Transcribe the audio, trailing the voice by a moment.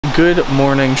Good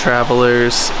morning,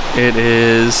 travelers. It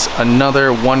is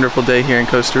another wonderful day here in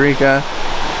Costa Rica.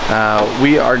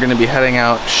 We are going to be heading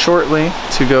out shortly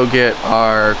to go get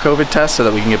our COVID test so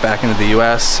that we can get back into the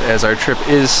US, as our trip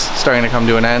is starting to come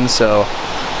to an end. So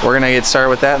we're going to get started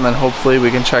with that, and then hopefully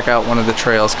we can check out one of the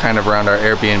trails kind of around our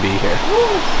Airbnb here.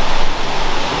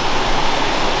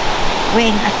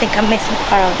 Wait, I think I'm missing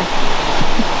part of it.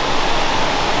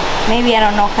 Maybe I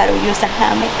don't know how to use a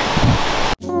hammock.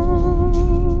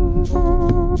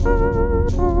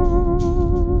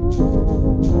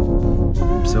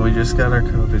 So we just got our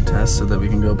COVID test so that we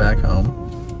can go back home.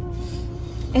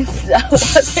 That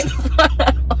wasn't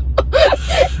fun.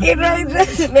 It really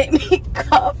just made me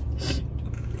cough.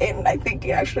 And I think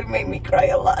it actually made me cry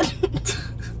a lot.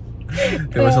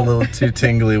 It was a little too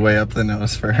tingly way up the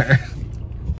nose for her.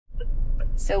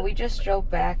 So we just drove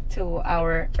back to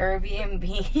our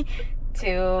Airbnb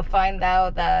to find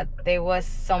out that there was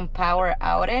some power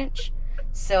outage.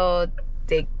 So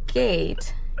the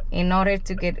gate, in order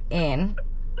to get in,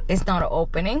 is not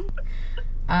opening.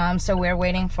 So we're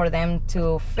waiting for them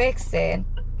to fix it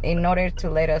in order to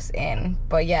let us in.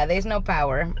 But yeah, there's no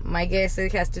power. My guess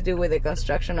it has to do with the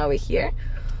construction over here.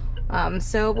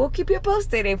 So we'll keep you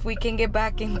posted if we can get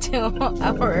back into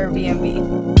our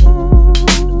Airbnb.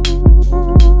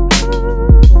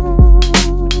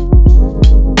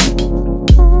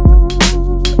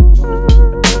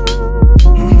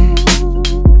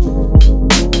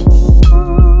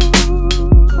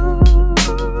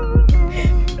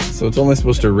 So it's only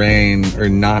supposed to rain, or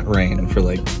not rain, for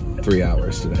like 3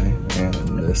 hours today.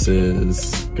 And this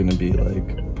is gonna be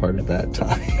like part of that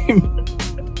time.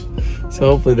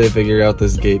 So hopefully they figure out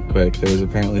this gate quick. There was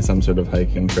apparently some sort of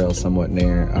hiking trail somewhat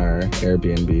near our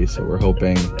Airbnb. So we're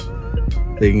hoping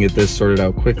they can get this sorted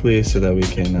out quickly so that we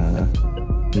can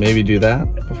maybe do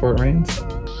that before it rains.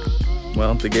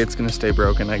 Well, the gate's gonna stay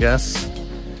broken, I guess.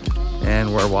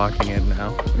 And we're walking in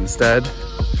now instead.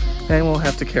 And we'll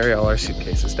have to carry all our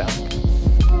suitcases down.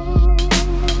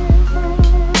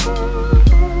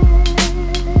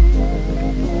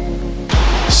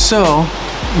 So,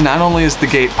 not only is the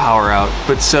gate power out,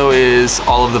 but so is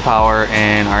all of the power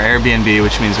in our Airbnb,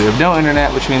 which means we have no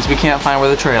internet, which means we can't find where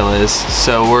the trail is.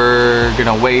 So we're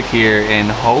gonna wait here and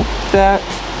hope that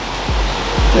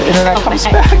the internet comes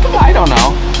back. I don't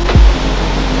know.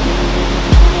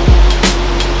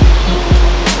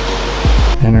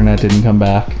 Internet didn't come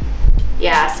back.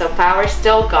 Yeah, so power's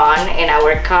still gone and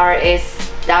our car is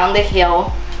down the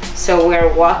hill, so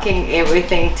we're walking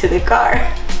everything to the car.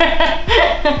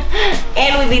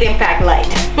 And we didn't pack light.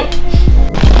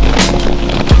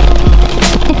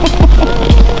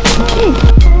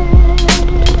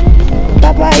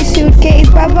 Bye-bye suitcase,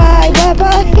 bye-bye,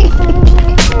 bye-bye.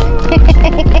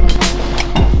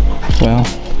 Well,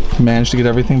 managed to get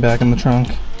everything back in the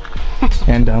trunk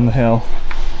and down the hill.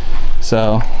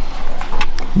 So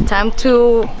time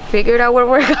to figure out where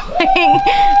we're going.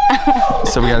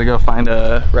 So we gotta go find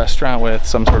a restaurant with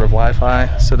some sort of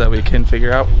Wi-Fi so that we can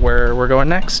figure out where we're going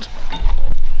next.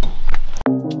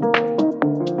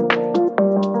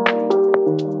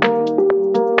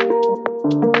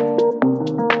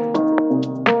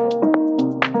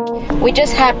 We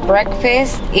just had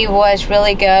breakfast. It was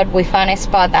really good. We found a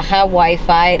spot that had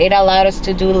Wi-Fi. It allowed us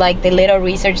to do like the little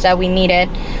research that we needed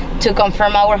to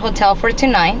confirm our hotel for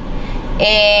tonight.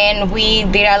 And we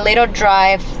did a little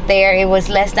drive there. It was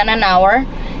less than an hour,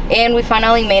 and we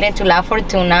finally made it to La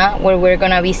Fortuna, where we're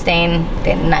gonna be staying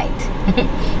the night.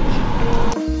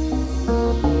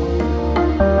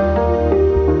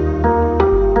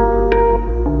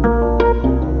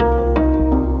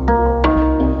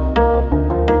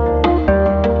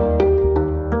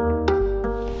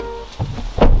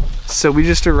 So we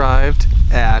just arrived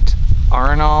at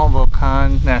Arenal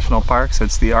Volcano National Park. So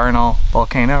it's the Arenal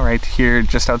Volcano right here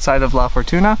just outside of La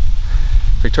Fortuna.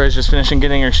 Victoria's just finishing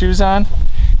getting her shoes on,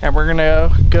 and we're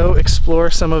gonna go explore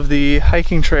some of the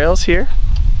hiking trails here.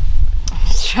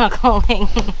 Struggling.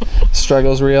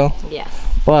 Struggle's real? Yes.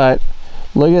 But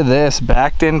look at this,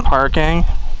 backed in parking.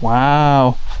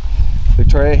 Wow.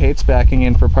 Victoria hates backing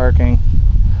in for parking.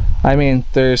 I mean,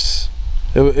 it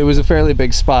was a fairly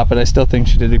big spot, but I still think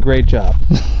she did a great job.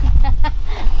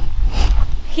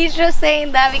 He's just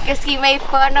saying that because he made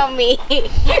fun of me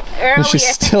earlier. She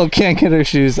still can't get her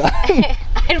shoes on.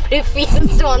 I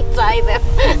refuse to untie them.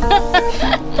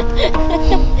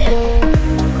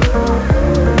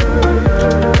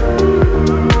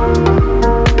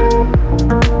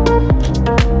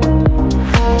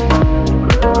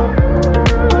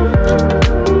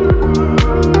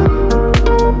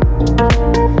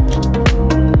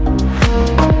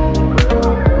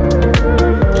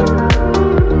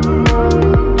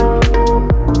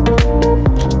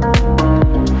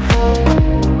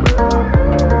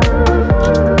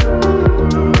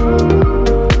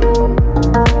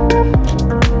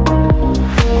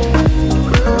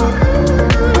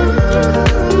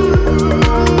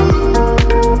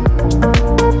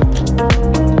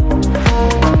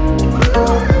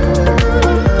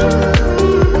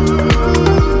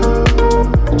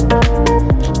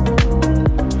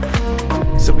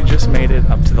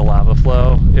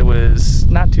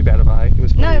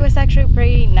 actually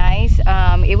pretty nice.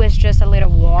 It was just a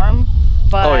little warm.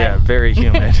 But, oh yeah, very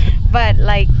humid. But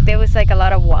like there was like a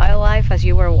lot of wildlife as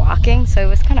you were walking, so it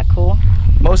was kind of cool.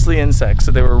 Mostly insects,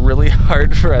 so they were really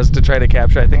hard for us to try to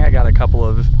capture. I think I got a couple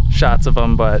of shots of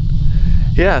them, but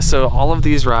yeah, so all of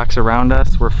these rocks around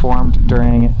us were formed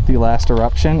during the last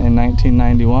eruption in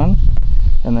 1991,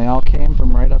 and they all came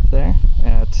from right up there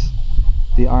at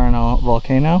the Arenal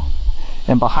Volcano.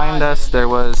 And behind us there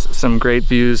was some great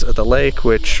views of the lake,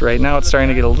 which right now it's starting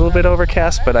to get a little bit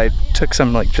overcast, but I took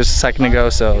some like just a second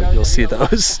ago, so you'll see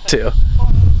those too.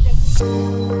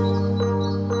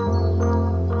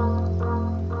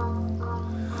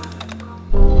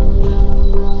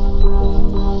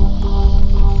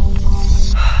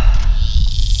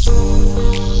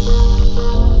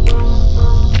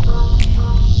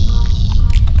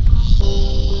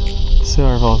 So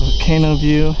our volcano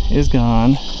view is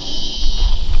gone.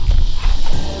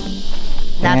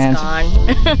 That's gone.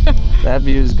 That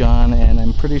view is gone, and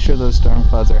I'm pretty sure those storm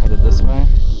clouds are headed this way.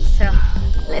 So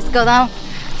let's go down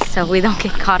so we don't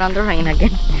get caught on the rain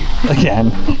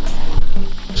again.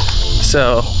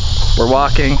 So we're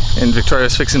walking, and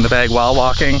Victoria's fixing the bag while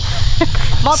walking.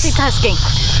 Multitasking.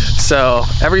 So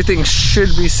everything should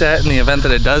be set in the event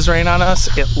that it does rain on us.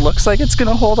 It looks like it's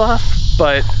gonna hold off,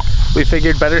 but we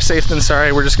figured better safe than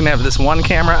sorry. We're just gonna have this one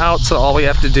camera out, so all we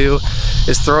have to do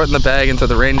is throw it in the bag and throw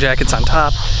the rain jackets on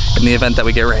top in the event that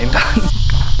we get rained on.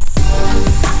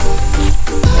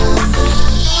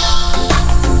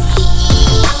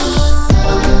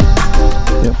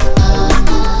 Yep.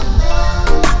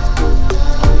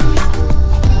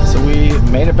 So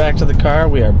we made it back to the car.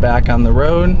 We are back on the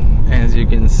road, as you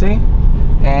can see.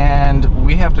 And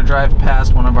we have to drive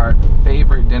past one of our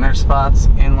favorite dinner spots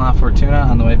in La Fortuna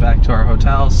on the way back to our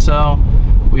hotel. So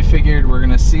we figured we're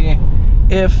gonna see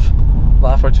if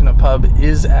La Fortuna Pub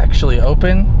is actually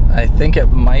open. I think it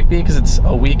might be because it's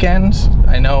a weekend.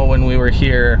 I know when we were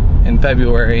here in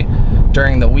February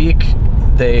during the week,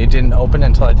 they didn't open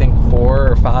until I think 4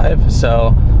 or 5.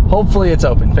 So hopefully it's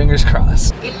open, fingers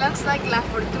crossed. It looks like La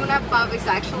Fortuna Pub is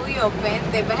actually open.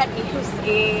 The bad news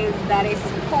is that it's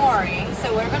pouring,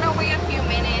 so we're gonna wait a few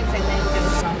minutes and then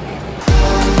just run it.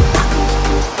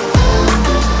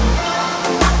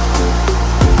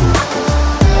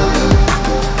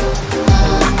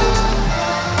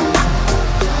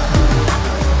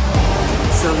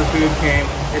 So the food came.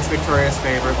 It's Victoria's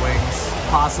favorite wings,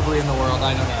 possibly in the world.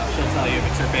 I don't know. She'll tell you if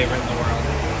it's her favorite in the world.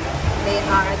 They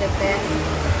are the best.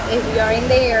 If you're in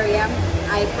the area,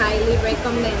 I highly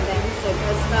recommend them, so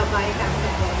just stop by and have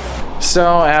some.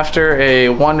 So after a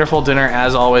wonderful dinner,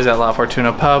 as always, at La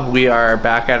Fortuna Pub, we are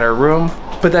back at our room.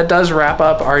 But that does wrap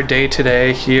up our day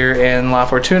today here in La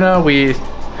Fortuna. We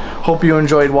hope you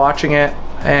enjoyed watching it,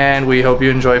 and we hope you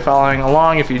enjoy following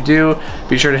along. If you do,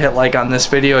 be sure to hit like on this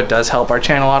video. It does help our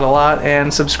channel out a lot,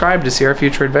 and subscribe to see our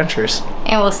future adventures.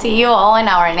 And we'll see you all in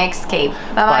our next cave.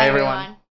 Bye-bye, everyone.